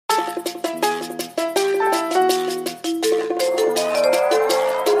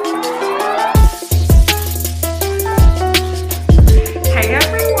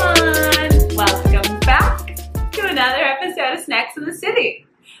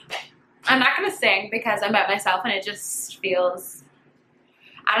I'm not going to sing because I'm by myself and it just feels,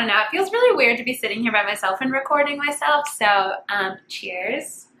 I don't know, it feels really weird to be sitting here by myself and recording myself. So,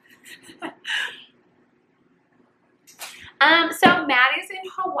 cheers. So Maddie's in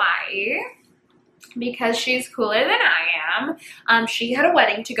Hawaii because she's cooler than I am. She had a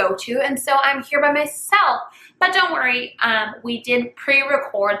wedding to go to, and so I'm here by myself. But don't worry, we did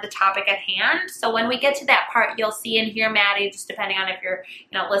pre-record the topic at hand, so when we get to that part, you'll see and hear Maddie, just depending on if you're,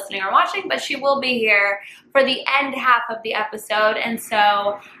 listening or watching, but she will be here for the end half of the episode, and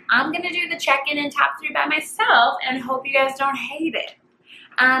so I'm gonna do the check-in and top 3 by myself, and hope you guys don't hate it.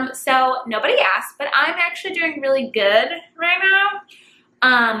 So nobody asked, but I'm actually doing really good right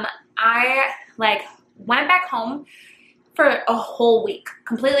now. I went back home for a whole week,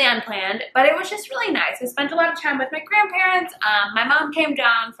 completely unplanned, but it was just really nice. I spent a lot of time with my grandparents. My mom came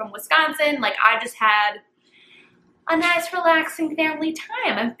down from Wisconsin. I just had a nice relaxing family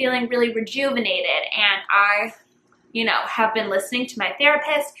time. I'm feeling really rejuvenated, and I, have been listening to my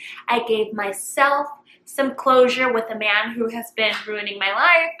therapist. I gave myself some closure with a man who has been ruining my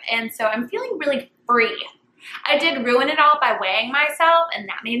life, and so I'm feeling really free. I did ruin it all by weighing myself, and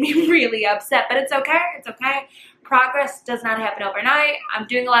that made me really upset, but it's okay. It's okay. Progress does not happen overnight. I'm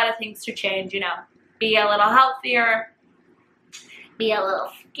doing a lot of things to change, be a little healthier, be a little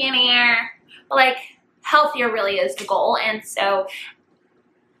skinnier, but healthier really is the goal, and so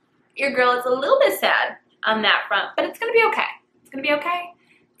your girl is a little bit sad on that front, but it's gonna be okay. It's gonna be okay.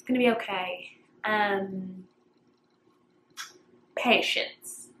 It's gonna be okay.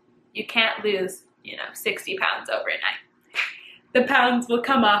 Patience. You can't lose 60 pounds overnight. The pounds will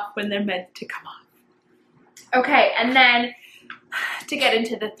come off when they're meant to come off. Okay, and then to get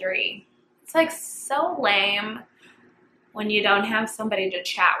into the 3, it's so lame when you don't have somebody to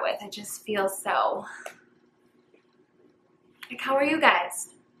chat with. I just feel so, how are you guys?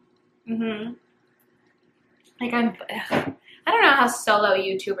 I don't know how solo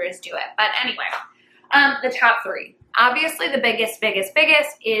YouTubers do it, but anyway, the top 3. Obviously, the biggest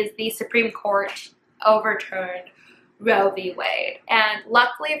is the Supreme Court overturned Roe v. Wade. And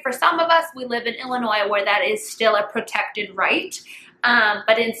luckily for some of us, we live in Illinois where that is still a protected right.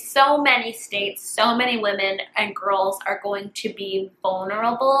 But in so many states, so many women and girls are going to be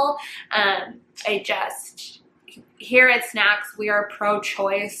vulnerable. Here at Snacks, we are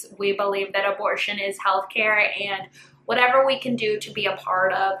pro-choice. We believe that abortion is healthcare, and whatever we can do to be a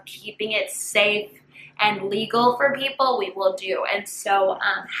part of keeping it safe and legal for people, we will do. And so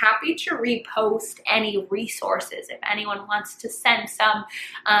I'm happy to repost any resources if anyone wants to send some,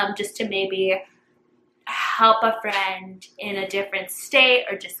 just to maybe help a friend in a different state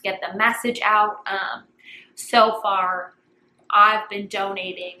or just get the message out. So far, I've been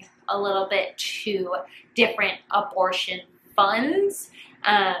donating a little bit to different abortion funds.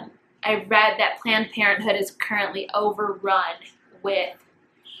 I read that Planned Parenthood is currently overrun with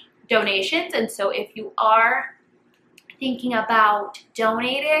donations, and so if you are thinking about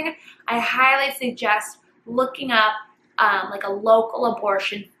donating, I highly suggest looking up a local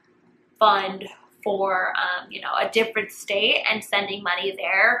abortion fund for a different state and sending money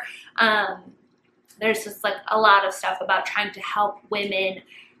there. There's just a lot of stuff about trying to help women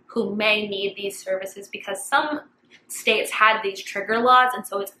who may need these services, because some states had these trigger laws, and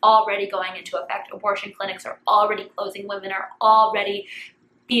so it's already going into effect. Abortion clinics are already closing. Women are already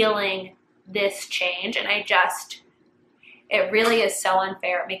feeling this change, and it really is so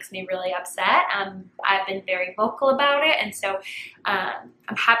unfair. It makes me really upset. I've been very vocal about it, and so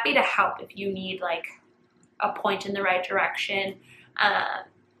I'm happy to help if you need a point in the right direction,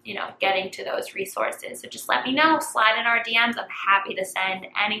 getting to those resources. So just let me know, slide in our DMs. I'm happy to send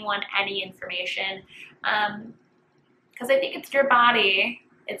anyone any information, because I think it's your body,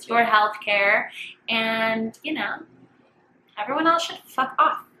 it's your health care, and everyone else should fuck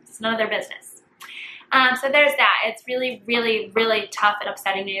off. It's none of their business. So there's that. It's really, really, really tough and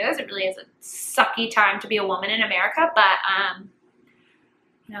upsetting news. It really is a sucky time to be a woman in America, but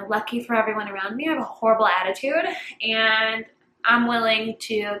lucky for everyone around me, I have a horrible attitude, and I'm willing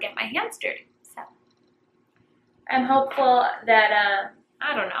to get my hands dirty. So I'm hopeful that,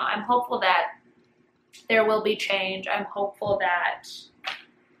 I'm hopeful that there will be change. I'm hopeful that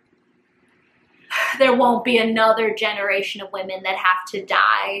there won't be another generation of women that have to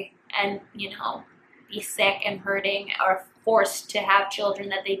die and, be sick and hurting, or forced to have children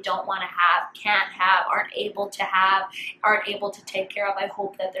that they don't want to have, can't have, aren't able to take care of. I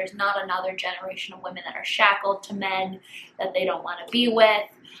hope that there's not another generation of women that are shackled to men that they don't want to be with.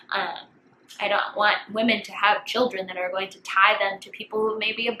 I don't want women to have children that are going to tie them to people who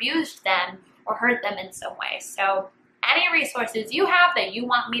maybe abused them or hurt them in some way. So any resources you have that you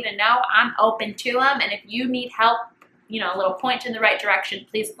want me to know, I'm open to them. And if you need help, you know, a little point in the right direction,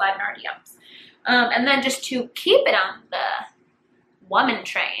 please slide in our DMs. And then just to keep it on the woman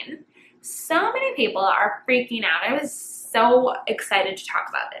train, so many people are freaking out. I was so excited to talk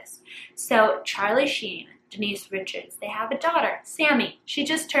about this. So Charlie Sheen, Denise Richards, they have a daughter, Sammy. She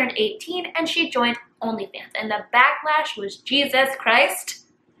just turned 18 and she joined OnlyFans. And the backlash was, Jesus Christ,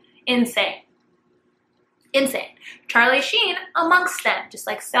 insane. Insane. Charlie Sheen amongst them, just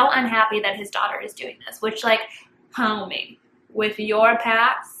like so unhappy that his daughter is doing this, which like, homie, with your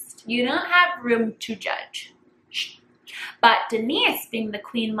past, you don't have room to judge. But Denise, being the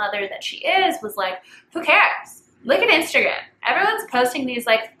queen mother that she is, was like, who cares? Look at Instagram. Everyone's posting these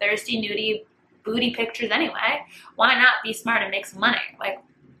like thirsty, nudie, booty pictures anyway. Why not be smart and make some money? Like,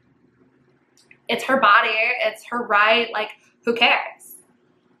 it's her body, it's her right, like, who cares?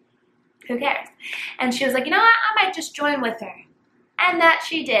 Who cares? And she was like, you know what, I might just join with her. And that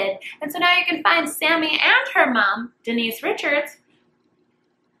she did. And so now you can find Sammy and her mom, Denise Richards,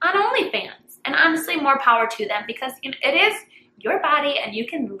 on OnlyFans. And honestly, more power to them, because it is your body and you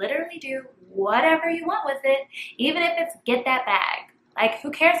can literally do whatever you want with it, even if it's get that bag. Like,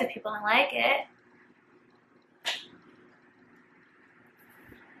 who cares if people don't like it?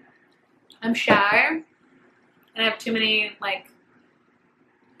 I'm shy, and I have too many, like,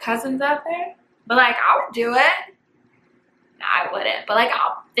 cousins out there. But, like, I would do it. No, I wouldn't. But, like,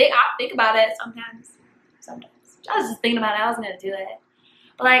 I'll think about it sometimes. Sometimes. I was just thinking about it. I was going to do it.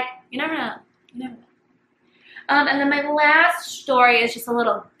 But, like, you never know. You never know. And then my last story is just a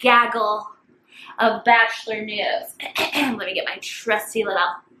little gaggle of Bachelor news. Let me get my trusty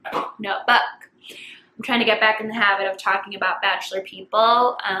little notebook. I'm trying to get back in the habit of talking about Bachelor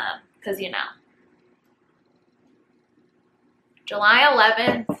people, because, you know, July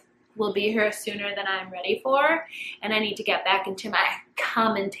 11th will be here sooner than I'm ready for, and I need to get back into my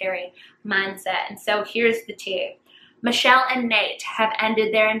commentary mindset. And so here's the tea. Michelle and Nate have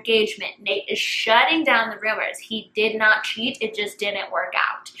ended their engagement. Nate is shutting down the rumors. He did not cheat. It just didn't work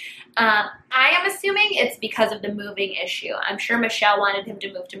out. I am assuming it's because of the moving issue. I'm sure Michelle wanted him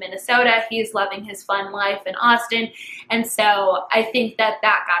to move to Minnesota. He's loving his fun life in Austin. And so I think that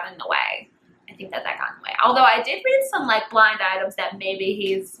got in the way. Although I did read some like blind items that maybe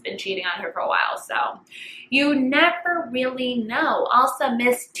he's been cheating on her for a while. So you never really know. Also,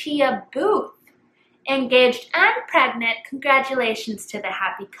 Miss Tia Booth, engaged and pregnant. Congratulations to the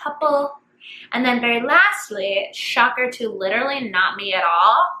happy couple. And then very lastly, shocker to literally not me at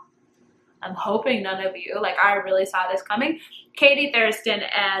all, I'm hoping none of you, like I really saw this coming, Katie Thurston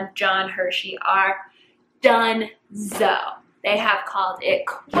and John Hershey are done-zo. They have called it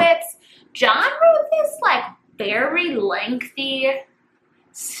quits. John wrote this like very lengthy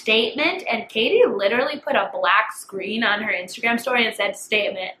statement, and Katie literally put a black screen on her Instagram story and said,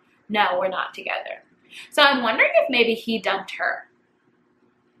 statement, no, we're not together. So I'm wondering if maybe he dumped her.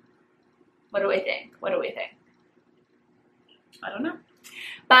 What do we think? I don't know.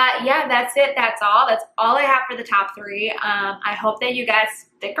 But yeah, that's it. That's all I have for the top three. I hope that you guys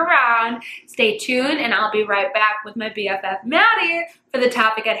stick around, stay tuned, and I'll be right back with my BFF Maddie for the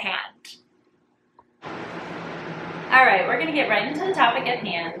topic at hand. All right, we're gonna get right into the topic at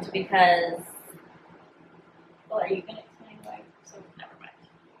hand because, well, are you gonna explain why? So never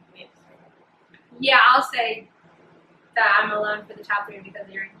mind. Yeah, I'll say that I'm alone for the top three because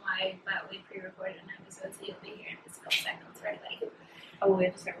you're in Hawaii, but we pre-recorded an episode, so you'll be here in just a couple seconds, right? Like, oh, we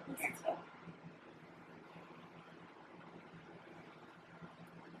have to start with the so.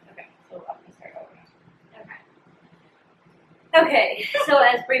 Okay, so I'm gonna start over. Okay, so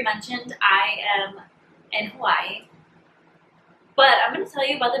as Brie mentioned, I am in Hawaii, but I'm gonna tell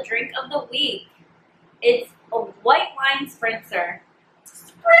you about the drink of the week. It's a white wine spritzer.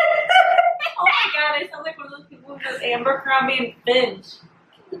 Oh my god, I sound like one of those people who does Abercrombie and Finch.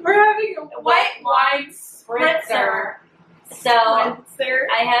 we're having a white wine spritzer. So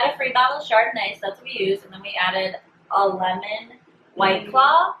I had a free bottle of Chardonnay, so that's what we used, and then we added a lemon White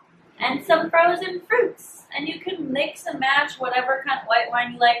Claw and some frozen fruits. And you can mix and match whatever kind of white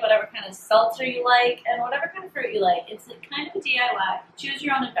wine you like, whatever kind of seltzer you like, and whatever kind of fruit you like. It's kind of a DIY. Choose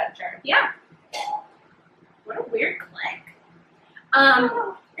your own adventure. Yeah. What a weird click.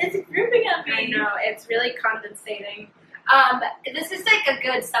 It's grouping on me. I know, it's really condensating. This is like a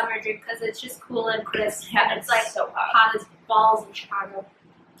good summer drink because it's just cool and crisp. Yeah, it's like so hot as balls in Chicago.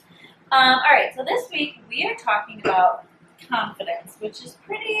 Alright, so this week we are talking about confidence, which is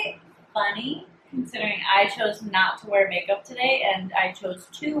pretty funny considering I chose not to wear makeup today and I chose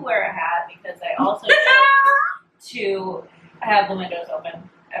to wear a hat because I also chose to have the windows open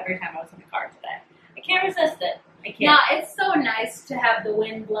every time I was in the car today. I can't resist it. I can't. No, it's so nice to have the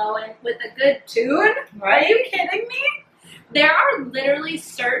wind blowing with a good tune. Right? Are you kidding me? There are literally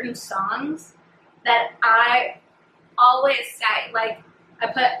certain songs that I always say, like, I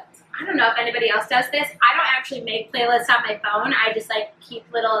don't know if anybody else does this. I don't actually make playlists on my phone. I just, like, keep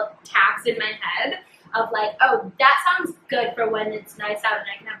little tabs in my head of, like, oh, that song's good for when it's nice out and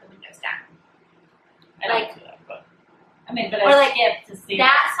I can have the windows down. I don't do that, but or I like, skip to see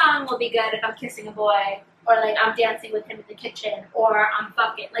that song will be good if I'm kissing a boy, or like I'm dancing with him in the kitchen, or I'm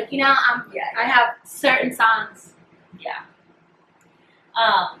fucking, like, you know, I have certain songs. Yeah.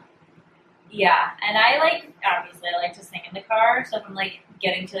 Yeah, and I obviously I like to sing in the car, so if I'm like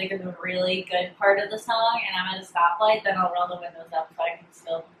getting to like a really good part of the song and I'm at a stoplight, then I'll roll the windows up so I can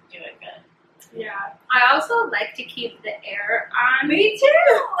still do it good. Yeah. I also like to keep the air on. Me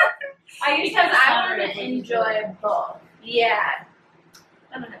too! Because I want to enjoy both. Yeah.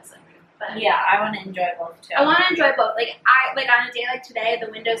 I don't have sunroof, but yeah, I want to enjoy both too. I want to enjoy both. Like on a day like today, the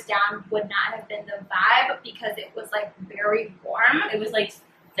windows down would not have been the vibe because it was like very warm. It was like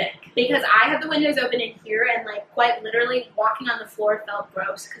thick. Because I have the windows open in here and like quite literally walking on the floor felt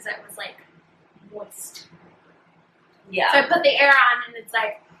gross because I was like moist. Yeah. So I put the air on and it's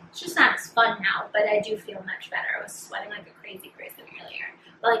like, it's just not as fun now, but I do feel much better. I was sweating like a crazy person earlier.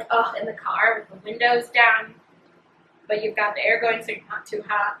 But like, oh, in the car with the windows down, but you've got the air going so you're not too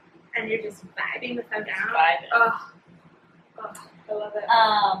hot, and you're just vibing with them down. Oh, I love it.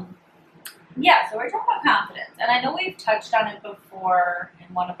 Yeah, so we're talking about confidence, and I know we've touched on it before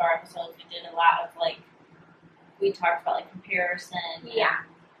in one of our episodes. We did a lot of like, we talked about like comparison, yeah,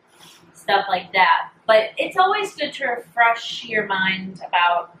 stuff like that. But it's always good to refresh your mind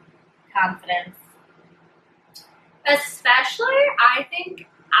about confidence. Especially, I think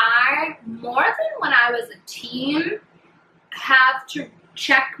more than when I was a teen, have to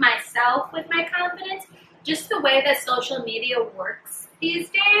check myself with my confidence. Just the way that social media works these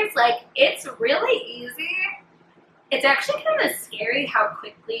days, like, it's really easy. It's actually kind of scary how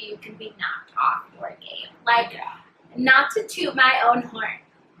quickly you can be knocked off your game. Like, not to toot my own horn,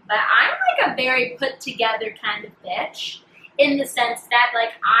 but I'm like a very put together kind of bitch in the sense that,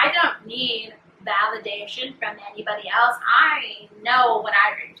 like, I don't need validation from anybody else. I know what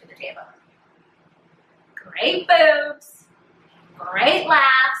I bring to the table. Great boobs, great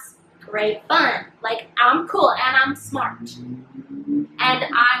laughs, great fun. Like, I'm cool and I'm smart. And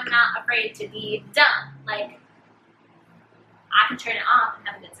I'm not afraid to be dumb. Like, I can turn it off and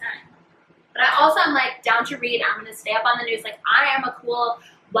have a good time. But I also am like down to read. I'm going to stay up on the news. Like, I am a cool,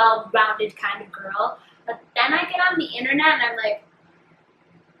 well-rounded kind of girl. But then I get on the internet and I'm like,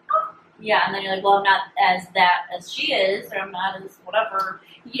 oh. Yeah, and then you're like, well, I'm not as that as she is, or I'm not as whatever.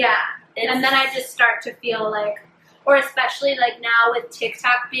 Yeah. And then I just start to feel like, or especially like now with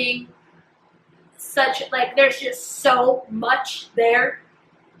TikTok being such, like, there's just so much there.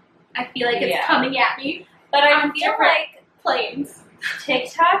 I feel like it's coming at me. But I feel like planes.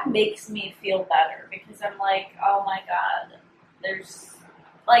 TikTok makes me feel better because I'm like, oh my god, there's,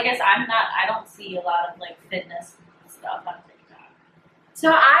 well, I guess I don't see a lot of like fitness stuff on TikTok.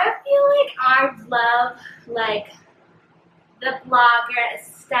 So I feel like I love like the blogger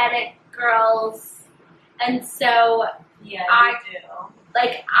aesthetic girls, and so I do.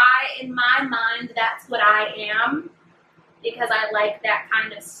 Like, in my mind, that's what I am because I like that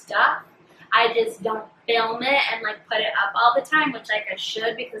kind of stuff. I just don't film it and like put it up all the time, which like I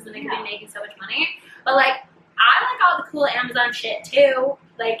should because then I could be making so much money. But like, I like all the cool Amazon shit too.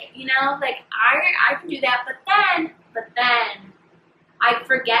 Like, you know, like I can do that. But then I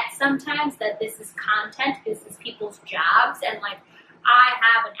forget sometimes that this is content, this is people's jobs, and like I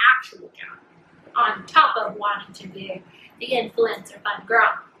have an actual job on top of wanting to be the influencer fun girl,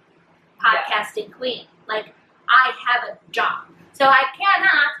 podcasting queen. Like, I have a job. So I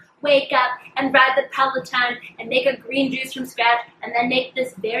cannot wake up and ride the Peloton and make a green juice from scratch and then make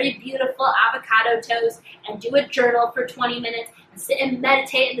this very beautiful avocado toast and do a journal for 20 minutes and sit and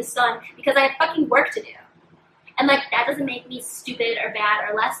meditate in the sun because I have fucking work to do. And, like, that doesn't make me stupid or bad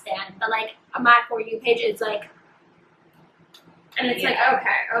or less than, but, like, my For You page is, like, and it's like,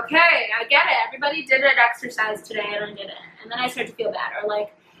 okay, I get it. Everybody did an exercise today and I didn't. And then I start to feel bad. Or,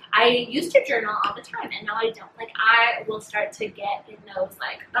 like, I used to journal all the time and now I don't. Like, I will start to get in those,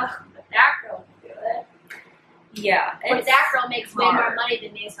 like, ugh, but that girl can do it. Yeah. But that girl makes way more money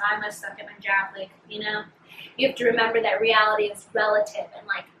than me, so I must suck at my job. Like, you know, you have to remember that reality is relative. And,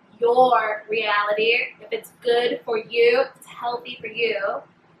 like, your reality, if it's good for you, if it's healthy for you,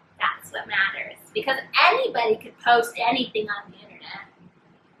 that's what matters. Because anybody could post anything on the internet.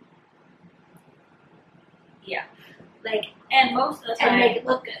 Yeah. Like, and most of the time, and make it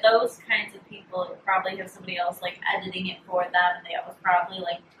look good. Those kinds of people probably have somebody else like editing it for them, and that was probably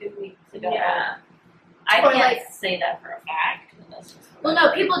like 2 weeks ago. Yeah. I can't say that for a fact. Well,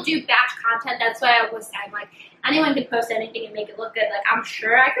 no, people do batch content. That's why I was saying, like, anyone can post anything and make it look good. Like, I'm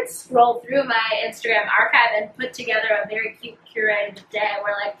sure I could scroll through my Instagram archive and put together a very cute curated day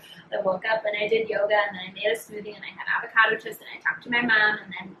where, like, I woke up and I did yoga and then I made a smoothie and I had avocado toast and I talked to my mom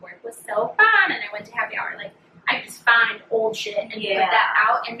and then work was so fun and I went to happy hour. Like, I could just find old shit and put that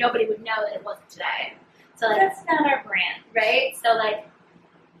out and nobody would know that it wasn't today. So, like, that's not our brand. Right? So, like,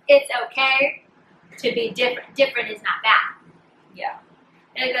 it's okay to be different. Different is not bad. Yeah.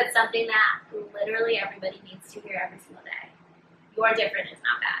 I think that's something that literally everybody needs to hear every single day. Your different is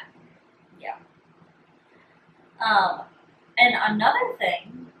not bad. Yeah. And another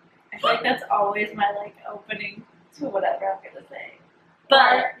thing, I feel like that's always my, like, opening to whatever I'm going to say.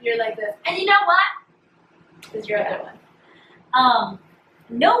 But you're like this. And you know what? Is your other one.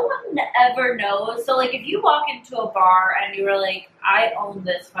 No one ever knows. So, like, if you walk into a bar and you were like, I own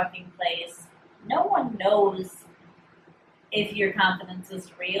this fucking place, no one knows if your confidence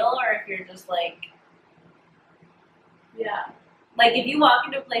is real or if you're just like, yeah. Like, if you walk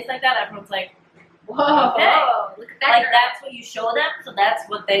into a place like that, everyone's like, whoa, okay. Whoa, look at that. Like, girl. that's what you show them, so that's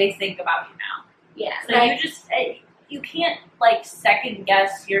what they think about you now. Yeah. So like, you just, you can't, like, second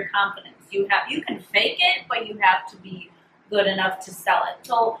guess your confidence. You can fake it, but you have to be good enough to sell it.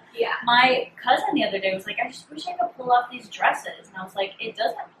 So, yeah. My cousin the other day was like, I just wish I could pull off these dresses. And I was like, it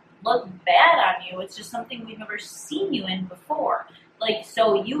doesn't look bad on you. It's just something we've never seen you in before. Like,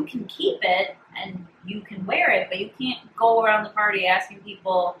 so you can keep it and you can wear it, but you can't go around the party asking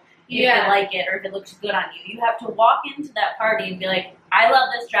people if they like it or if it looks good on you. You have to walk into that party and be like, I love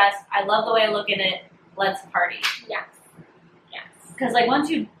this dress. I love the way I look in it. Let's party. Yes. Yes. Because, like,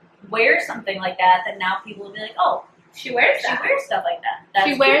 once you wear something like that, then now people will be like, oh, she wears stuff like that. That's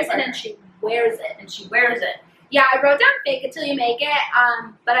she wears it and she wears it. And she wears it. Yeah, I wrote down fake it till you make it,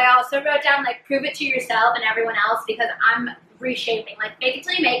 but I also wrote down, like, prove it to yourself and everyone else because I'm reshaping. Like, fake it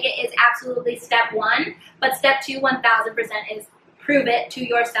till you make it is absolutely step one, but step two, 1000% is prove it to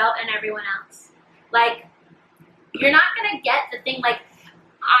yourself and everyone else. Like, you're not going to get the thing, like,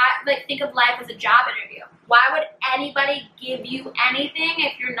 think of life as a job interview. Why would anybody give you anything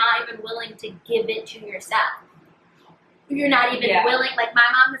if you're not even willing to give it to yourself? You're not even willing. Like, my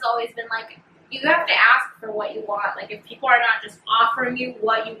mom has always been like, you have to ask for what you want. Like, if people are not just offering you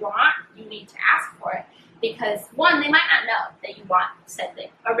what you want, you need to ask for it. Because, one, they might not know that you want said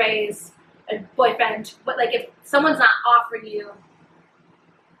thing. A raise, a boyfriend. But, like, if someone's not offering you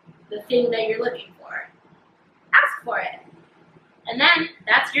the thing that you're looking for, ask for it. And then,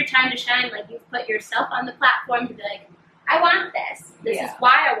 that's your time to shine. Like, you've put yourself on the platform to be like, I want this. This is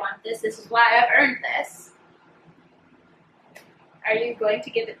why I want this. This is why I've earned this. Are you going to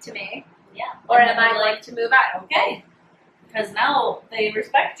give it to me? Yeah. Or am I going to move out? Okay. Because now they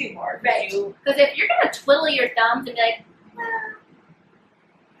respect you more. Right. Because if you're going to twiddle your thumbs and be like, well,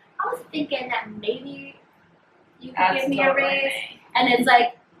 I was thinking that maybe you could give me a raise. And it's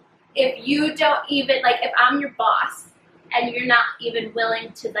like, if you don't even, like, if I'm your boss and you're not even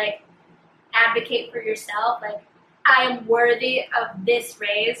willing to, like, advocate for yourself, like, I am worthy of this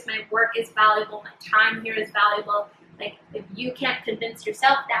raise. My work is valuable. My time here is valuable. Like, if you can't convince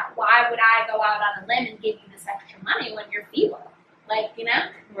yourself that, why would I go out on a limb and give you this extra money when you're feeble? Like, you know?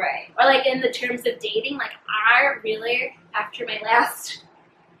 Right. Or, like, in the terms of dating, like, I really, after my last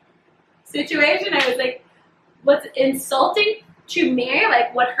situation, I was like, what's insulting to me,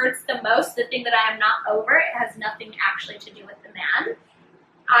 like, what hurts the most, the thing that I am not over, it has nothing actually to do with the man.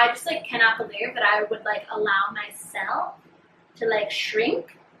 I just, like, cannot believe that I would, like, allow myself to, like,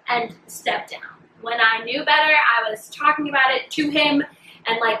 shrink and step down. When I knew better, I was talking about it to him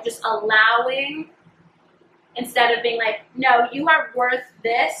and, like, just allowing, instead of being like, no, you are worth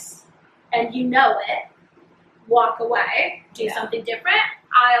this and you know it, walk away, do something different.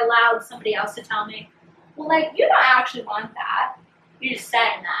 I allowed somebody else to tell me, well, like, you don't actually want that. You're just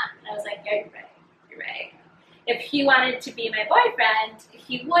saying that. And I was like, yeah, you're right. You're right. If he wanted to be my boyfriend,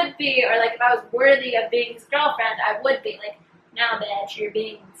 he would be, or, like, if I was worthy of being his girlfriend, I would be. Like, no, bitch, you're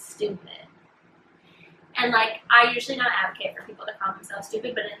being stupid. And, like, I usually don't advocate for people to call themselves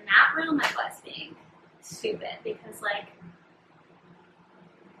stupid, but in that realm, I was being stupid because, like,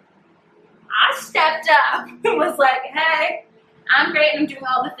 I stepped up and was like, hey, I'm great and I'm doing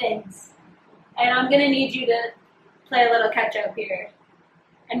all the things. And I'm going to need you to play a little catch-up here.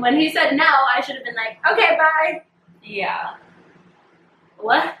 And when he said no, I should have been like, okay, bye. Yeah.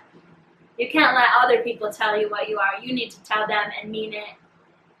 What? You can't let other people tell you what you are. You need to tell them and mean it.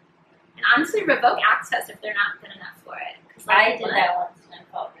 And honestly, revoke access if they're not good enough for it. I did that once and it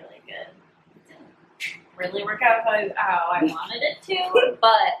felt really good. It didn't really work out how I wanted it to,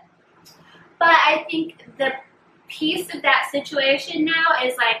 but I think the piece of that situation now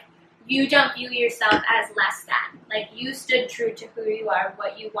is like you don't view yourself as less than. Like you stood true to who you are,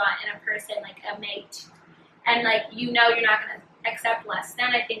 what you want in a person, like a mate, and like you know you're not going to accept less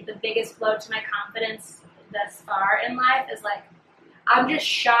than. I think the biggest blow to my confidence thus far in life is like I'm just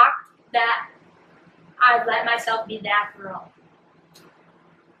shocked that I let myself be that girl.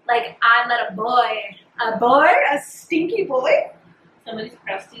 Like I let a stinky boy, somebody's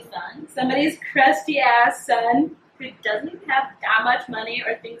crusty ass son who doesn't even have that much money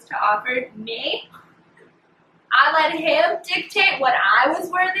or things to offer me, I let him dictate what I was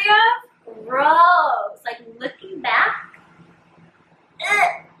worthy of? Gross. Like looking back,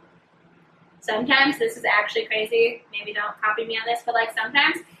 ugh. Sometimes this is actually crazy. Maybe don't copy me on this, but like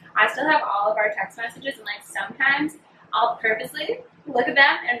sometimes I still have all of our text messages, and like sometimes I'll purposely look at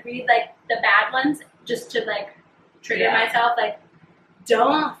them and read like the bad ones just to like trigger myself. Like,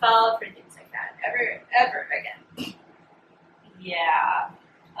 don't fall for things like that ever again. Yeah.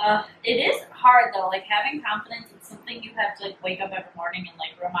 It is hard though. Like having confidence, it's something you have to like wake up every morning and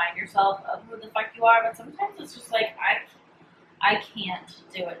like remind yourself of who the fuck you are. But sometimes it's just like I can't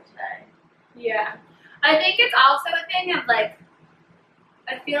do it today. Yeah, I think it's also a thing of like,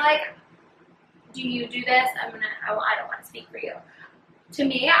 I feel like, do you do this? I don't want to speak for you. To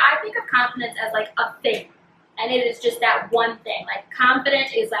me, I think of confidence as like a thing, and it is just that one thing. Like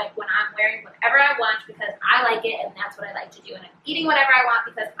confidence is like when I'm wearing whatever I want because I like it and that's what I like to do, and I'm eating whatever I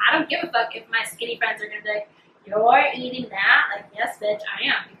want because I don't give a fuck if my skinny friends are gonna be like, you're eating that? Like, yes, bitch, I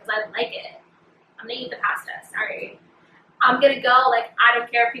am because I like it. I'm gonna eat the pasta. Sorry. I'm gonna go, like, I don't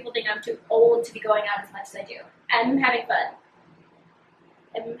care if people think I'm too old to be going out as much as I do. And I'm having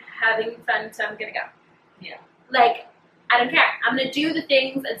fun. So I'm gonna go. Yeah. Like, I don't care. I'm gonna do the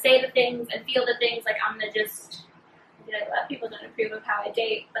things and say the things and feel the things. Like, I'm gonna just, let people don't approve of how I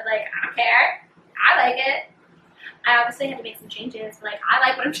date, but like, I don't care. I like it. I obviously had to make some changes, but like, I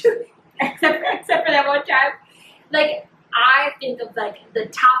like what I'm doing. except for that one time. Like, I think of like the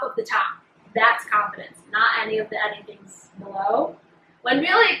top of the top. That's confidence, not any of the anythings below. When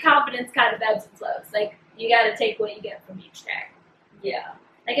really confidence kind of ebbs and flows. Like, you gotta take what you get from each day. Yeah.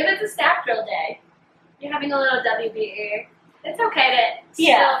 Like, if it's a staff drill day, you're having a little WBE, it's okay to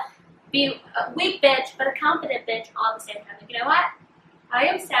still be a weak bitch, but a confident bitch all at the same time. Like, you know what? I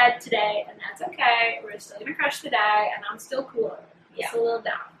am sad today, and that's okay. We're still gonna crush the day, and I'm still cool. Just a little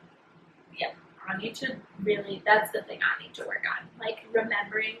down. Yeah. I need to really, that's the thing I need to work on. Like,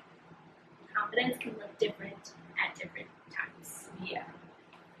 remembering confidence can look different at different times. Yeah.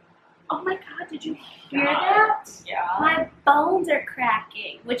 Oh my god, did you hear that? Yeah. My bones are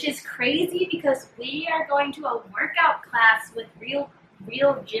cracking, which is crazy because we are going to a workout class with real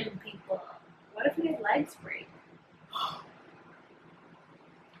gym people. What if my legs break?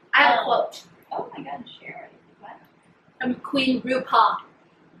 I have a quote. Oh my god, share it. What? From Queen RuPaul.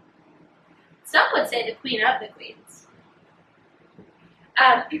 Some would say the queen of the queens.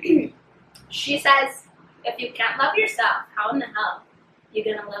 She says, if you can't love yourself, how in the hell are you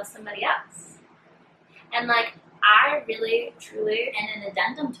gonna love somebody else? And like, I really, truly... And an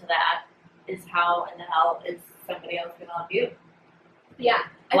addendum to that is how in the hell is somebody else gonna love you? Yeah.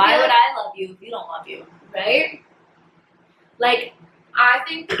 Why would I love you if you don't love you? Right? Like, I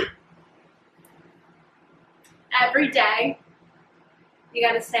think every day you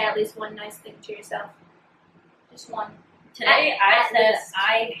gotta say at least one nice thing to yourself. Just one. Today I said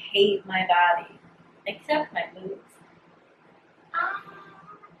I hate my body, except my boobs.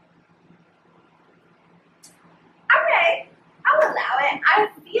 Alright, I'll allow it. I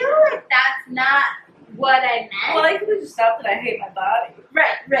feel like that's not what I meant. Well, I could have just stopped that I hate my body.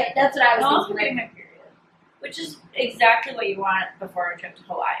 Right, that's what I was thinking. thinking. My period. Which is exactly what you want before a trip to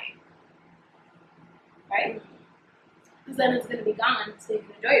Hawaii. Right? Because then it's going to be gone, so you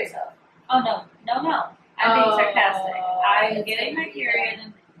can enjoy yourself. Oh, no. I'm being sarcastic. I'm getting my period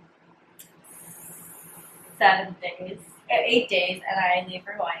in 8 days, and I leave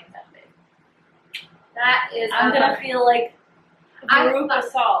for Hawaii in 7 days. That is... I'm going to feel like Veruca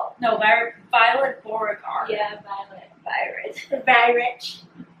Salt. No, Violet Beauregarde. Yeah, Violet.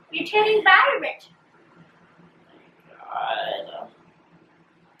 You're turning Violet. God.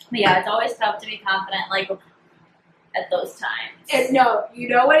 But yeah, it's always tough to be confident, like, at those times. And no, you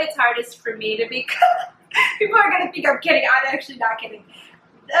know what it's hardest for me to be... People are going to think I'm kidding. I'm actually not kidding.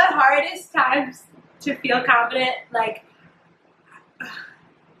 The hardest times to feel confident, like,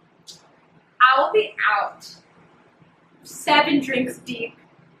 I will be out 7 drinks deep,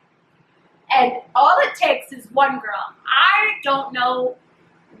 And all it takes is one girl. I don't know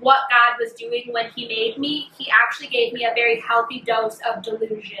what God was doing when he made me. He actually gave me a very healthy dose of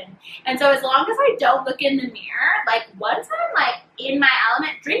delusion. And so as long as I don't look in the mirror, like once I'm like in my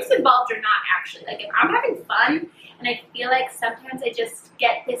element, drinks involved or not actually, like if I'm having fun and I feel like sometimes I just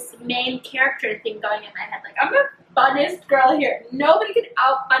get this main character thing going in my head, like I'm the funnest girl here. Nobody can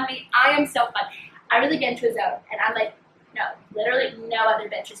out-fun me. I am so fun. I really get into a zone and I'm like, no, literally no other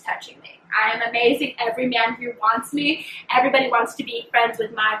bitch is touching me. I am amazing. Every man here wants me. Everybody wants to be friends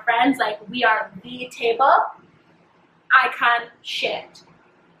with my friends. Like, we are the table. Icon shit.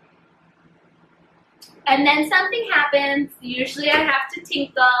 And then something happens. Usually I have to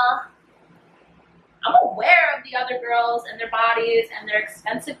tinkle. I'm aware of the other girls and their bodies and their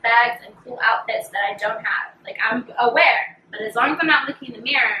expensive bags and cool outfits that I don't have. Like, I'm aware. But as long as I'm not looking in the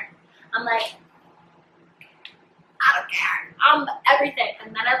mirror, I'm like, I don't care. I'm everything.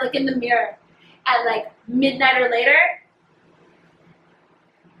 And then I look in the mirror at like midnight or later,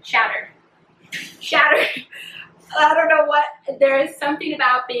 shattered. Shattered. I don't know what. There is something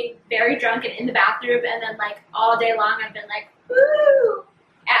about being very drunk and in the bathroom and then like all day long I've been like, woo,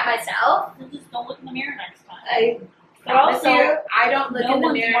 at myself. Then just don't look in the mirror next time. I promise you, I don't look in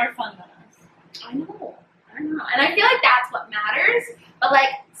the mirror. No one's more fun than us. I know. And I feel like that's what matters. But like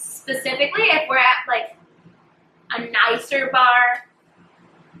specifically if we're at like a nicer bar,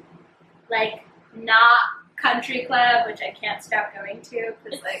 like not country club, which I can't stop going to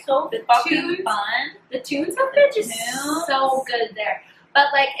because like so the fucking tunes, fun. The tunes of it is so good there.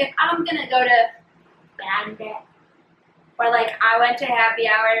 But like if I'm gonna go to Bandit, or like I went to happy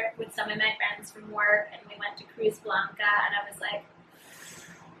hour with some of my friends from work and we went to Cruz Blanca and I was like,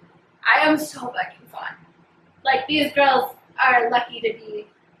 I am so fucking fun. Like these girls are lucky to be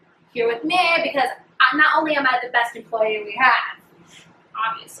here with me because not only am I the best employee we have,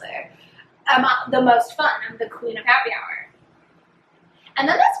 obviously, I'm the most fun. I'm the queen of happy hour. And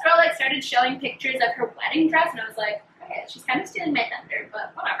then this girl like started showing pictures of her wedding dress, and I was like, okay, she's kind of stealing my thunder,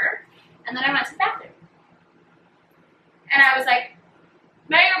 but whatever. And then I went to the bathroom. And I was like,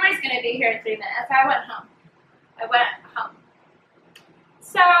 my Uber's going to be here in 3 minutes. I went home.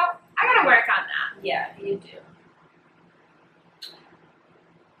 So I got to work on that. Yeah, you do.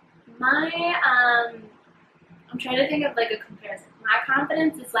 I'm trying to think of like a comparison. My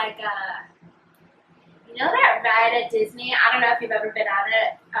confidence is like you know that ride at Disney? I don't know if you've ever been at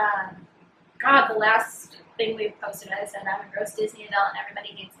it. God, the last thing we posted, I said I'm a gross Disney adult and everybody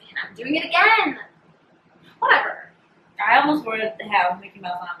hates me, and I'm doing it again. Whatever. I almost wore the hat with Mickey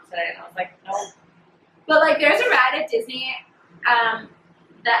Mouse on today, and I was like, nope. But like, there's a ride at Disney,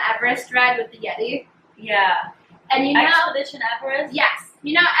 the Everest ride with the Yeti. Yeah. And you know, Expedition Everest. Yes.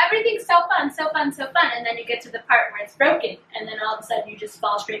 You know, everything's so fun, and then you get to the part where it's broken, and then all of a sudden you just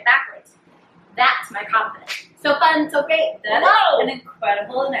fall straight backwards. That's my confidence. So fun, so great. That is an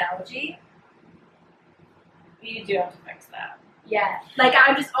incredible analogy. You do have to fix that. Yeah. Like,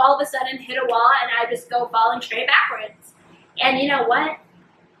 I just all of a sudden hit a wall, and I just go falling straight backwards. And you know what?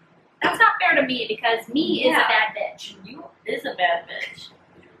 That's not fair to me, because me is a bad bitch. You is a bad bitch.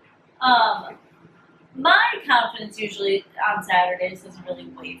 My confidence usually on Saturdays doesn't really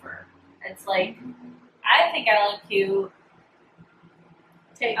waver. It's like, I think I look cute.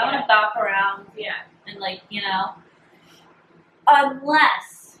 I want to bop around, and like, you know,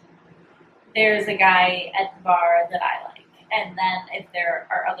 unless there's a guy at the bar that I like, and then if there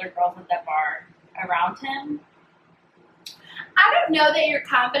are other girls at that bar around him. I don't know that your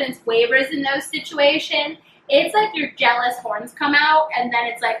confidence wavers in those situations. It's like your jealous horns come out, and then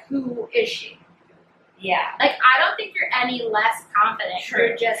it's like, who is she? Yeah. Like, I don't think you're any less confident.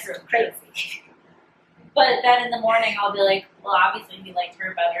 You're just crazy. But then in the morning, I'll be like, well, obviously he liked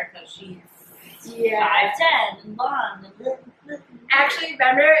her better because she's 5'10" and blonde. Actually,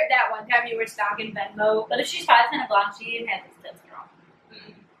 remember that one time you were stalking Venmo? But if she's 5'10" and blonde, she didn't have these tits, girl.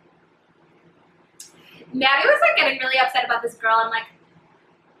 Maddie was like getting really upset about this girl. I'm like,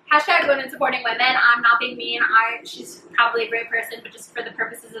 hashtag women supporting women. I'm not being mean. She's probably a great person, but just for the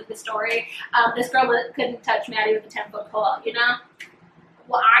purposes of the story, this girl couldn't touch Maddie with a 10-foot pole, you know?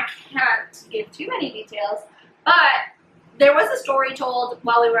 Well, I can't give too many details, but there was a story told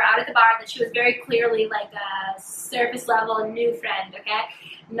while we were out at the bar that she was very clearly like a surface level new friend, okay?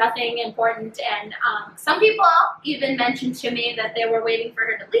 Nothing important, and some people even mentioned to me that they were waiting for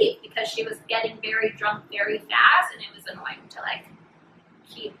her to leave because she was getting very drunk very fast, and it was annoying to like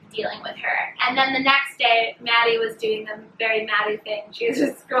keep dealing with her. And then the next day, Maddie was doing the very Maddie thing. She was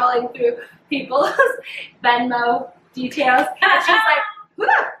just scrolling through people's Venmo details, and she's like, who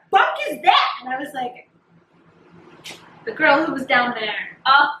the fuck is that? And I was like, the girl who was down there.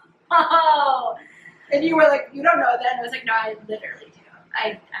 Oh. And you were like, you don't know that. And I was like, no, I literally do.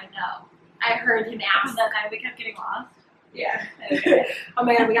 I know. I heard him ask. That night we kept getting lost. Yeah. Okay. Oh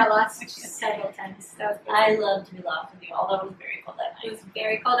my god, we got lost several times. I love to be lost with you, although it was very cold that It night. was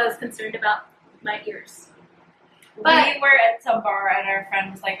very cold. I was concerned about my ears. We were at some bar and our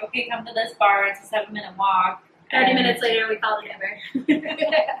friend was like, okay, come to this bar. It's a 7-minute walk. 30 minutes later, we called an Uber.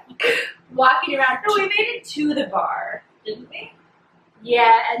 Walking around. No, we made it to the bar, didn't we?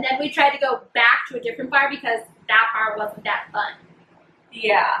 Yeah, and then we tried to go back to a different bar because that bar wasn't that fun.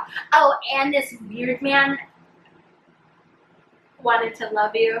 Yeah. Oh, and this weird man wanted to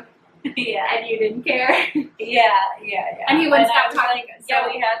love you, Yeah. and you didn't care. Yeah. And he wouldn't I stop was talking. like, yeah,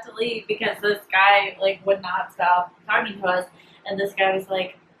 we had to leave because this guy like would not stop talking to us, and this guy was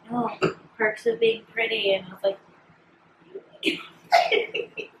like, "Oh, perks of being pretty," and I was like,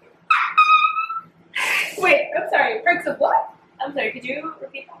 Wait, I'm sorry. Perks of what? "I'm sorry, could you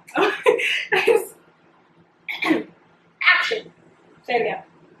repeat that?" Action. Say it again.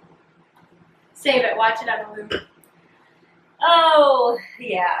 Save it. Watch it on a loop. Oh,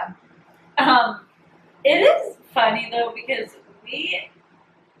 yeah. It is funny though because we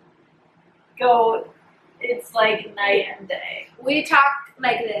go. It's like night and day. We talk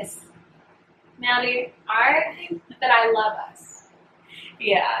like this. Maddie, I think that I love us.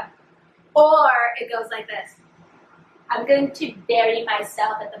 Yeah. Or it goes like this. I'm going to bury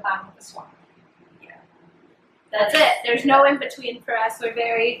myself at the bottom of the swamp. That's it. There's no in between for us. We're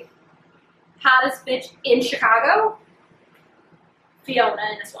very hottest bitch in Chicago. Fiona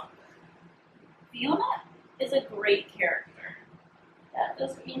in a swamp. Fiona is a great character. That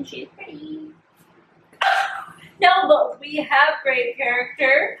doesn't mean she's pretty. No, but we have great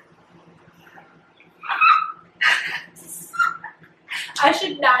character. I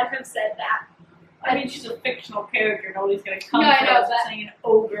should not have said that. I mean, she's a fictional character. Nobody's gonna come No, I for know, us but saying an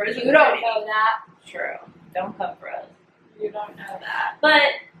ogre. You don't know that. True. Don't come for us. You don't know that. But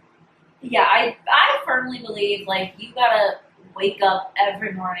yeah, I firmly believe like you gotta wake up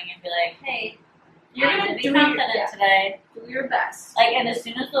every morning and be like, hey, You're I'm gonna be do confident your, today. do your best. Like, and as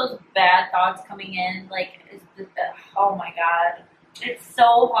soon as those bad thoughts coming in, like, oh my god, it's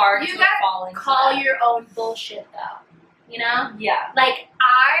so hard You to gotta fall into Call that. your own bullshit though. You know? Yeah. Like,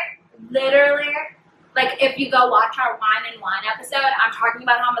 I literally, like, if you go watch our Wine and Wine episode, I'm talking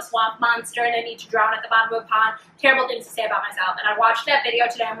about how I'm a swamp monster and I need to drown at the bottom of a pond. Terrible things to say about myself. And I watched that video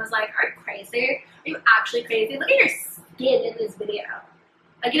today and was like, are you crazy? Are you actually crazy? Look at your skin in this video.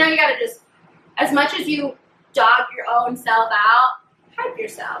 Like, you know, you gotta just, as much as you dog your own self out, hype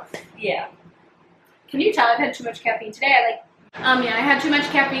yourself. Yeah. Can you tell I've had too much caffeine today? Yeah, I had too much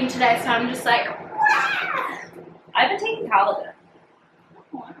caffeine today, so I'm just like, I've been taking collagen.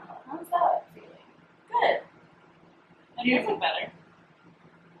 Oh, how's that feeling? Good. And yours look better.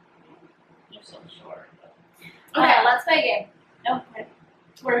 You're so short. But... okay, let's play a game. No.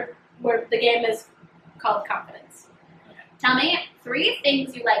 Where the game is called Confidence. Okay. Tell me 3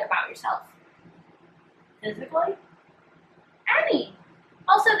 things you like about yourself. Physically? Annie.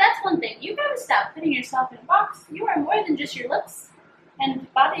 Also, that's one thing. You gotta stop putting yourself in a box. You are more than just your looks and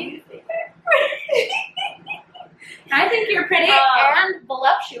body. I think you're pretty and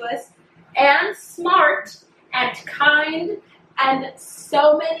voluptuous and smart and kind and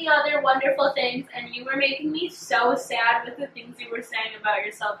so many other wonderful things, and you were making me so sad with the things you were saying about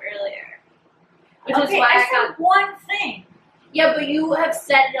yourself earlier. Which is why I said one thing. Yeah, but you have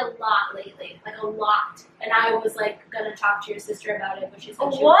said it a lot lately, like a lot. And I was like gonna talk to your sister about it, but she said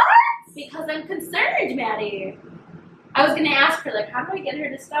What? Because I'm concerned, Maddie. I was gonna ask her, like, how do I get her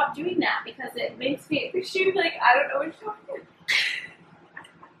to stop doing that? Because it makes me. She was like, I don't know what she's doing.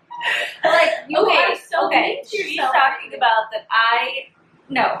 Like, you are so mean to She's yourself. talking about that I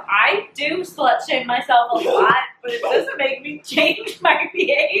do slut shame myself a lot, but it doesn't make me change my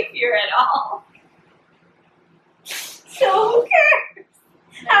behavior at all. So who cares?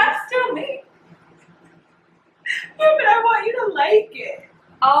 I'm still me. Yeah, but I want you to like it.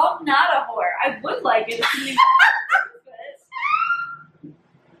 Oh, I'm not a whore. I would like it if you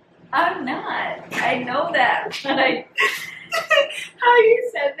I'm not. I know that, but How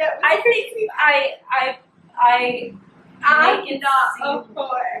you said that was I think I I'm make it not a seem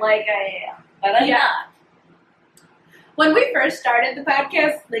whore. like I am, but I'm Yeah. not. When we first started the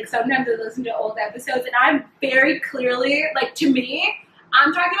podcast, like, sometimes I listen to old episodes, and I'm very clearly, like, to me,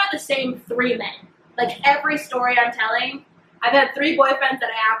 I'm talking about the same 3 men. Like, every story I'm telling, I've had 3 boyfriends that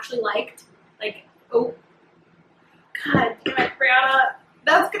I actually liked. Like, oh, God damn it, Brianna,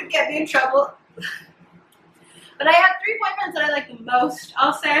 that's gonna get me in trouble. But I had 3 boyfriends that I liked the most,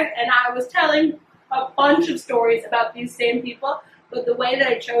 I'll say, and I was telling a bunch of stories about these same people. but the way that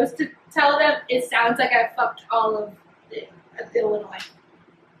I chose to tell them, it sounds like I fucked all of Illinois.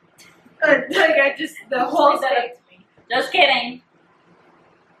 Like I just, the whole state. Just kidding.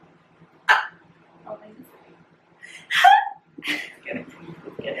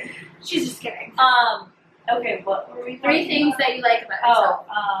 She's just kidding. Okay, what were we talking 3 things about? that you like about yourself.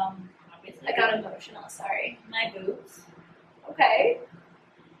 Obviously. I got emotional, sorry. My boobs. Okay.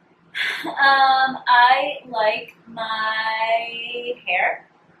 I like my hair.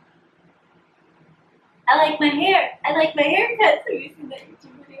 I like my hair. I like my haircut. Have you seen that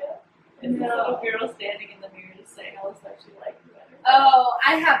YouTube video? It's this little girl standing in the mirror just saying all the stuff she likes better. Oh,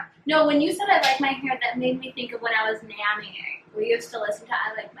 I have. No, when you said I like my hair, that made me think of when I was nannying. We used to listen to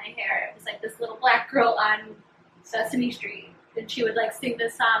I Like My Hair. It was like this little black girl on Sesame Street. And she would like sing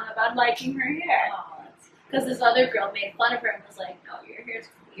this song about liking her hair. Because this other girl made fun of her and was like, no, your hair's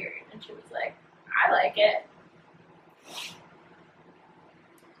weird. And she was like, I like it.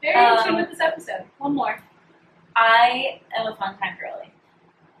 Very in tune with this episode. One more. I am a fun time girly.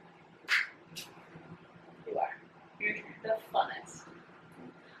 You are. You're the funnest.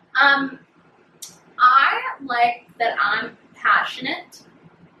 I like that I'm passionate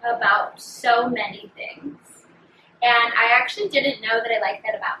about so many things. And I actually didn't know that I liked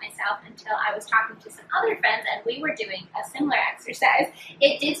that about myself until I was talking to some other friends and we were doing a similar exercise.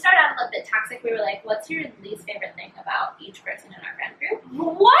 It did start out a little bit toxic. We were like, what's your least favorite thing about each person in our friend group?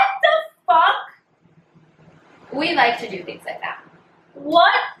 What the fuck? We like to do things like that.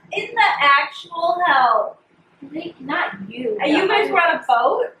 What in the actual hell? Not you. And you guys were on a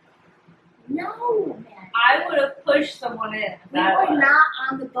boat? No, man. I would have pushed someone in. We were not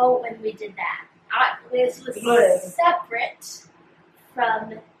on the boat when we did that. This was separate from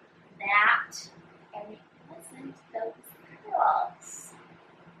that, and it wasn't those girls.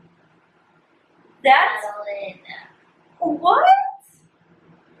 That's Madeline. What?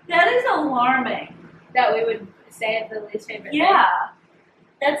 That is alarming. That we would say the least favorite thing. Yeah.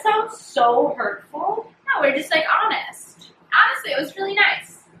 That sounds so hurtful. No, we're just like honest. Honestly, it was really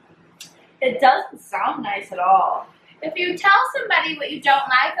nice. It doesn't sound nice at all. If you tell somebody what you don't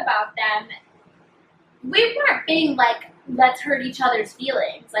like about them, we weren't being like, let's hurt each other's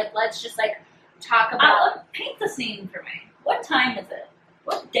feelings. Like, let's just like talk about. Paint the scene for me. What time is it?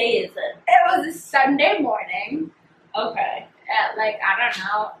 What day is it? It was a Sunday morning. Okay. At like, I don't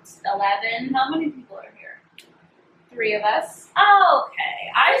know, it's 11. How many people are here? 3 of us. Oh,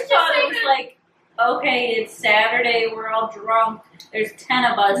 okay. I It's thought just it like was like, okay, it's Saturday, we're all drunk. There's 10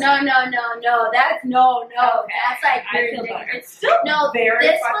 of us. No. That's no. Okay. That's like I weird. feel better. It's still very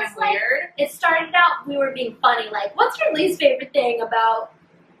this fucking was like, weird. It started out, we were being funny. Like, what's your least favorite thing about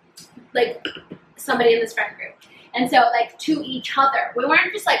like somebody in this friend group? And so, like, to each other, we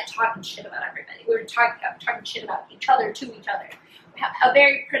weren't just like talking shit about everybody. We were talking shit about each other to each other. A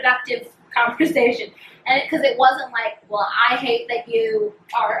very productive conversation, and because it wasn't like, well, I hate that you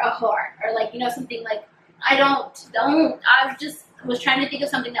are a whore, or like, you know, something like, I don't. I was trying to think of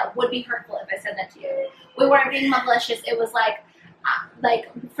something that would be hurtful if I said that to you. We weren't being malicious. It was like,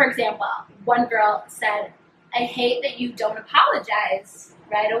 for example, one girl said, I hate that you don't apologize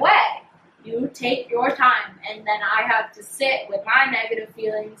right away. You take your time, and then I have to sit with my negative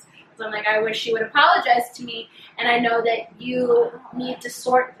feelings. So I'm like, I wish you would apologize to me, and I know that you need to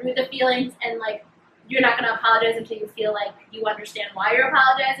sort through the feelings, and like, you're not going to apologize until you feel like you understand why you're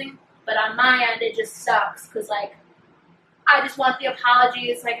apologizing. But on my end, it just sucks, because like, I just want the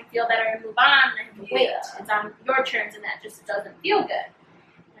apologies so I can feel better and move on, and I have to wait. It's on your terms, and that just doesn't feel good.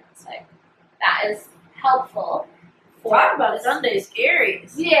 And it's like, that is helpful. Talk about Sunday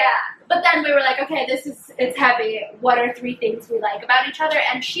scaries. Yeah, but then we were like, okay, it's heavy. What are 3 things we like about each other?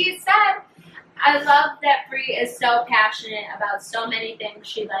 And she said, I love that Bree is so passionate about so many things.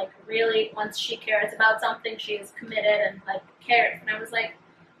 She like really, once she cares about something, she is committed and like cares. And I was like,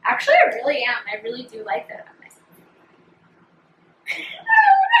 actually, I really am. I really do like that about myself.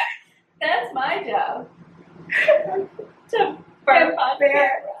 That's my job. To burp on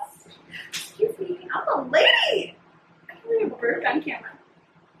camera. Excuse me, I'm a lady. I can't believe I burped on camera.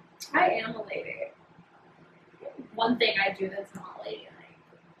 I am a lady. One thing I do that's not ladylike.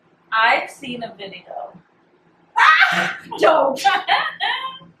 I've seen a video. Don't.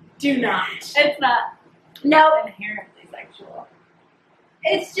 Do not. It's not inherently sexual.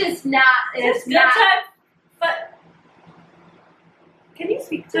 It's just not. It's good not. time, but Can you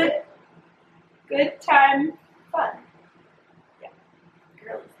speak to it? Good time, fun. Yeah.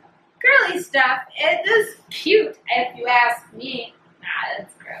 Girly stuff. It is cute, if you ask me. Nah,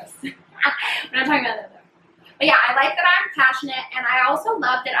 that's gross. We're not talking about that though. But yeah, I like that I'm passionate, and I also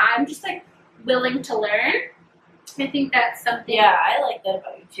love that I'm just like willing to learn. I think that's something. Yeah, I like that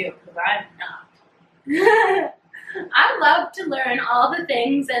about you too, because I'm not. I love to learn all the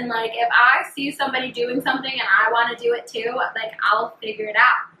things, and like if I see somebody doing something and I want to do it too, like I'll figure it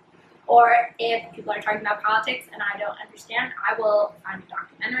out. Or if people are talking about politics and I don't understand, I will find a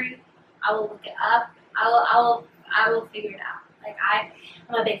documentary. I will look it up. I will figure it out. Like I'm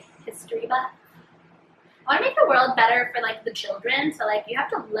a big history buff. I want to make the world better for like the children. So like you have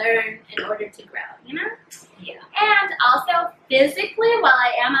to learn in order to grow, you know? Yeah. And also physically, while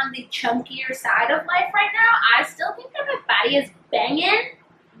I am on the chunkier side of life right now, I still think that my body is banging.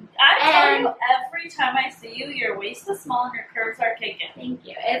 I tell you, every time I see you, your waist is small and your curves are kicking. Thank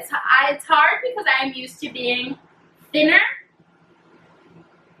you. It's hard because I'm used to being thinner,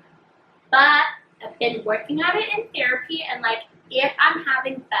 but I've been working on it in therapy, and like if I'm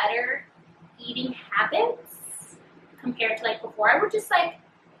having better eating habits compared to like before, I would just like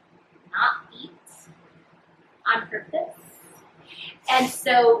not eat on purpose. And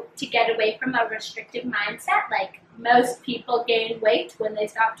so to get away from a restrictive mindset, like most people gain weight when they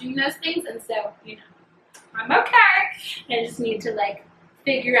stop doing those things, and so, you know, I'm okay. I just need to like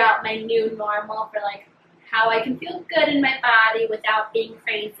figure out my new normal for like how I can feel good in my body without being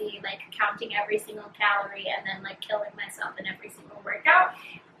crazy, like counting every single calorie and then like killing myself in every single workout.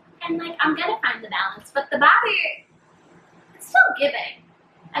 And like I'm gonna find the balance, but the body is still giving,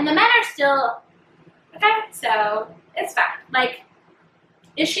 and the men are still okay. So it's fine. Like,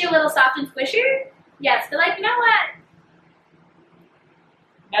 is she a little soft and squishy? Yes, but like, you know what?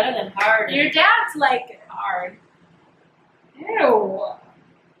 Better than hard. Your dad's like hard. Ew.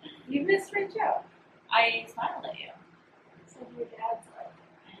 You missed my joke. I smiled at you. So your dad's like,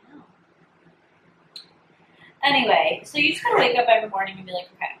 I know. Anyway, so you just gotta wake up every morning and be like,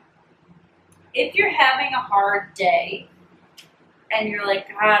 okay, if you're having a hard day and you're like,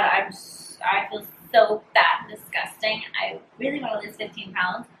 God, I feel so fat and disgusting, I really want to lose 15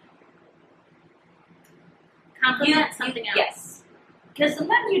 pounds. compliment something else. Yes. Because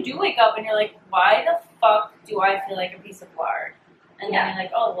sometimes you do wake up and you're like, why the fuck do I feel like a piece of lard? And then you're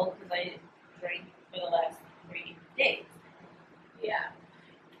like, oh, well, because I drank for the last 3 days. Yeah.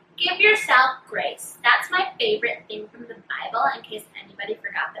 Give yourself grace. That's my favorite thing from the Bible, in case anybody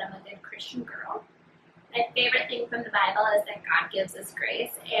forgot that I'm a good Christian girl. My favorite thing from the Bible is that God gives us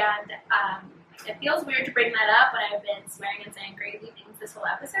grace, and it feels weird to bring that up when I've been swearing and saying crazy things this whole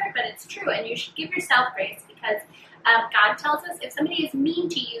episode, but it's true, and you should give yourself grace, because God tells us if somebody is mean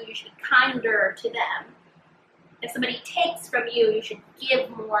to you, you should be kinder to them. If somebody takes from you, you should give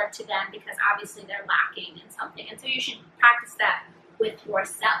more to them, because obviously they're lacking in something, and so you should practice that with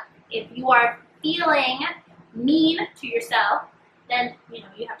yourself. If you are feeling mean to yourself, then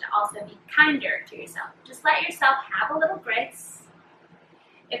you have to also be kinder to yourself. Just let yourself have a little grace.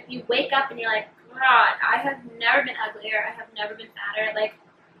 If you wake up and you're like, God, I have never been uglier, I have never been fatter, like,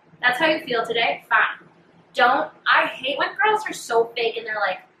 that's how you feel today, fine. I hate when girls are so fake and they're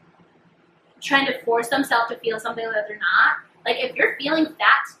like trying to force themselves to feel something that they're not. Like, if you're feeling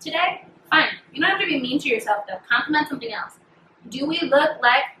fat today, fine. You don't have to be mean to yourself, though. Compliment something else. Do we look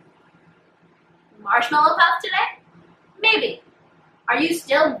like Marshmallow Puff today? Maybe. Are you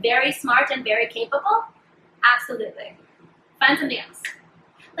still very smart and very capable? Absolutely. Find something else.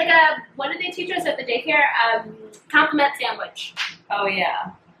 Like, what did they teach us at the daycare? Compliment sandwich. Oh,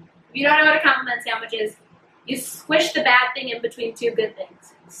 yeah. If you don't know what a compliment sandwich is, you squish the bad thing in between two good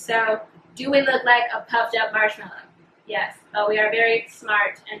things. So, do we look like a puffed up marshmallow? Yes. But we are very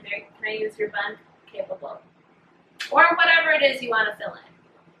smart and very, can I use your bun? Capable. Or whatever it is you want to fill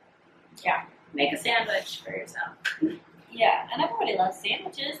in. Yeah. Make a sandwich for yourself. Yeah, and everybody loves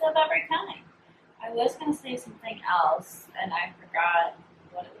sandwiches of every kind. I was going to say something else, and I forgot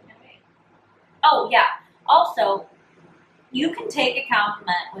what it was going to be. Oh, yeah. Also, you can take a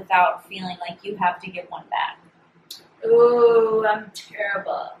compliment without feeling like you have to give one back. Ooh, I'm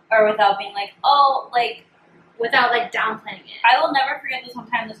terrible. Or without being like, oh, like... Without, like, downplaying it. I will never forget this one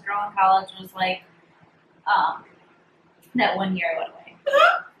time this girl in college was like, that one year I went away.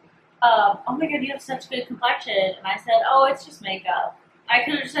 Oh my god, you have such good complexion. And I said, oh, it's just makeup. I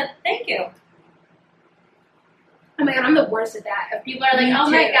could have just said, thank you. Oh my god, I'm the worst at that. If people are like, oh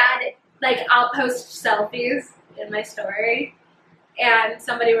my god, like, I'll post selfies in my story, and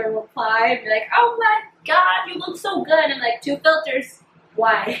somebody will reply and be like, oh my god, you look so good, and like, 2 filters.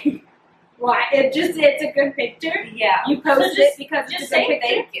 Why? Why? It's a good picture. Yeah. You post it because it's a good picture.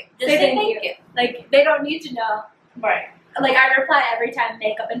 Thank you. Just say thank you. Like, they don't need to know. Right. Like, I reply every time,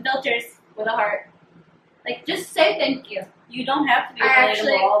 makeup and filters with a heart. Like, just say thank you. You don't have to be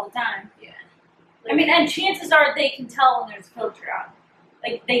relatable all the time. Yeah. Like, I mean, and chances are they can tell when there's a filter on.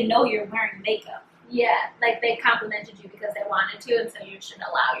 Like, they know you're wearing makeup. Yeah, like they complimented you because they wanted to, and so you should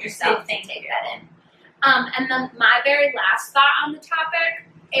allow yourself to take that in. And then my very last thought on the topic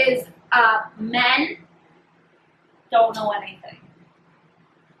is men don't know anything.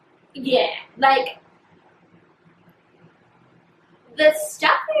 Yeah, like the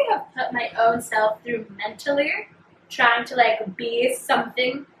stuff I have put my own self through mentally, trying to like be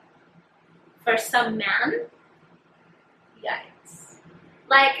something for some man. Yikes.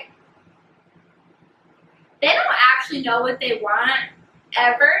 Like, they don't actually know what they want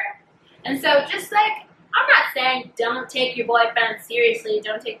ever. And so just like, I'm not saying don't take your boyfriend seriously,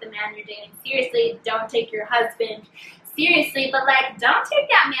 don't take the man you're dating seriously, don't take your husband seriously, but like, don't take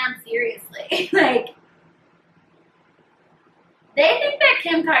that man seriously. Like, they think that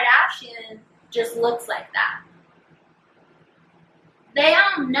Kim Kardashian just looks like that. They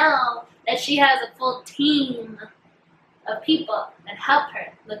don't know that she has a full team of people that help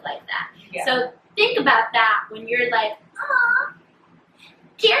her look like that. Yeah. So think about that when you're like, oh,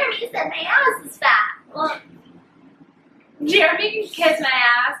 Jeremy said my ass is fat. Well, Jeremy can kiss my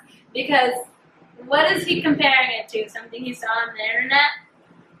ass because what is he comparing it to? Something he saw on the internet?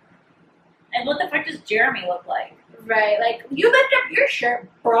 And what the frick does Jeremy look like? Right, like, you lift up your shirt,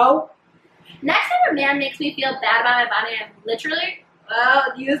 bro. Next time a man makes me feel bad about my body, I'm literally,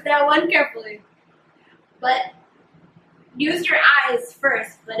 use that one carefully. But use your eyes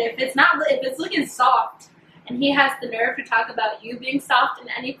first. But if it's looking soft, and he has the nerve to talk about you being soft in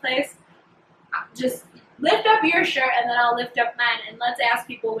any place, just lift up your shirt, and then I'll lift up mine, and let's ask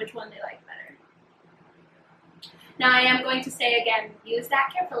people which one they like better. Now, I am going to say again, use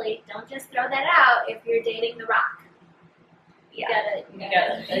that carefully. Don't just throw that out if you're dating The Rock. You gotta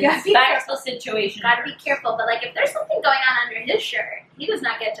be careful. Situation. Gotta be careful, but like if there's something going on under his shirt, he does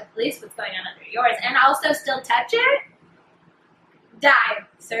not get to police what's going on under yours, and also still touch it. Die,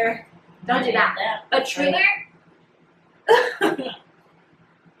 sir. Don't do that. But Truler,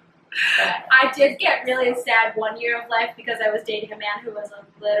 I did get really sad one year of life because I was dating a man who was a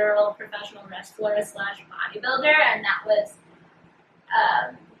literal professional wrestler / bodybuilder, and that was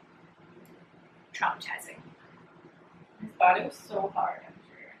traumatizing. His body was so hard, I'm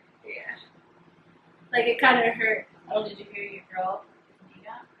sure. Yeah. Like, it kind of hurt. Oh, did you hear your girl is an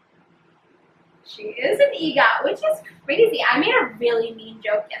EGOT? She is an EGOT, which is crazy. I made a really mean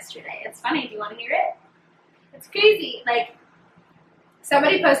joke yesterday. It's funny. Do you want to hear it? It's crazy. Like,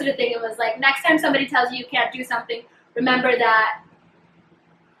 somebody posted a thing. It was like, next time somebody tells you can't do something, remember that.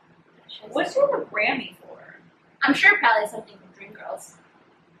 What's your Grammy for? I'm sure probably something from Dreamgirls.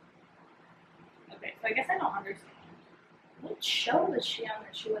 Okay, so I guess I don't understand. What show was she on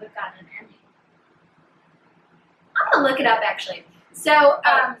that she would have gotten an Emmy? I'm gonna look it up actually. So,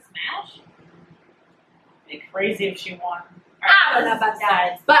 Smash? It'd be crazy if she won. I don't know about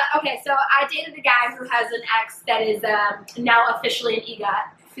that. But okay, so I dated a guy who has an ex that is now officially an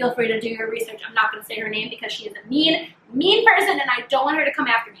EGOT. Feel free to do your research. I'm not going to say her name because she is a mean person and I don't want her to come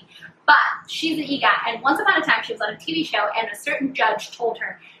after me. But she's an EGOT, and once upon a time she was on a TV show and a certain judge told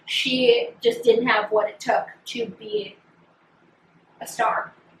her she just didn't have what it took to be a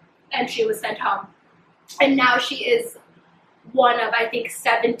star. And she was sent home. And now she is one of, I think,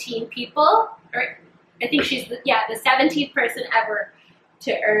 17 people, or I think she's, the 17th person ever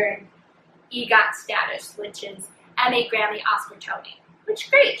to earn EGOT status, which is Emmy, Grammy, Oscar, Tony. Which is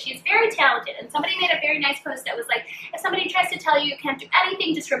great. She's very talented. And somebody made a very nice post that was like, if somebody tries to tell you you can't do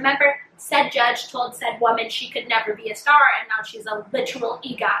anything, just remember said judge told said woman she could never be a star, and now she's a literal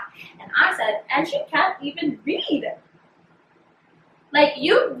EGOT. And I said, and she can't even read. Like,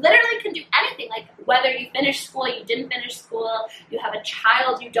 you literally can do anything. Like, whether you finish school, you didn't finish school, you have a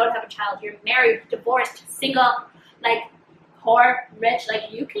child, you don't have a child, you're married, divorced, single, like, poor, rich,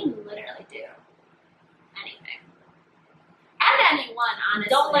 like, you can literally do anything. And anyone, honestly.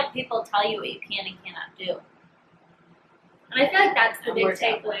 Don't let people tell you what you can and cannot do. And I feel like that's the big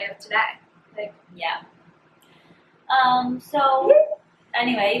takeaway of today. Like, yeah. So,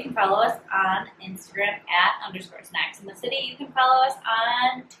 anyway, you can follow us on Instagram @_snacksinthecity. You can follow us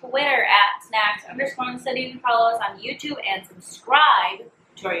on Twitter @snacks_in-the-city. You can follow us on YouTube and subscribe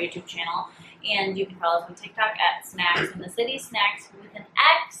to our YouTube channel. And you can follow us on TikTok @snacksinthecity, snacks with an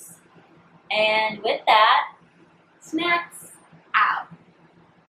X. And with that, snacks out.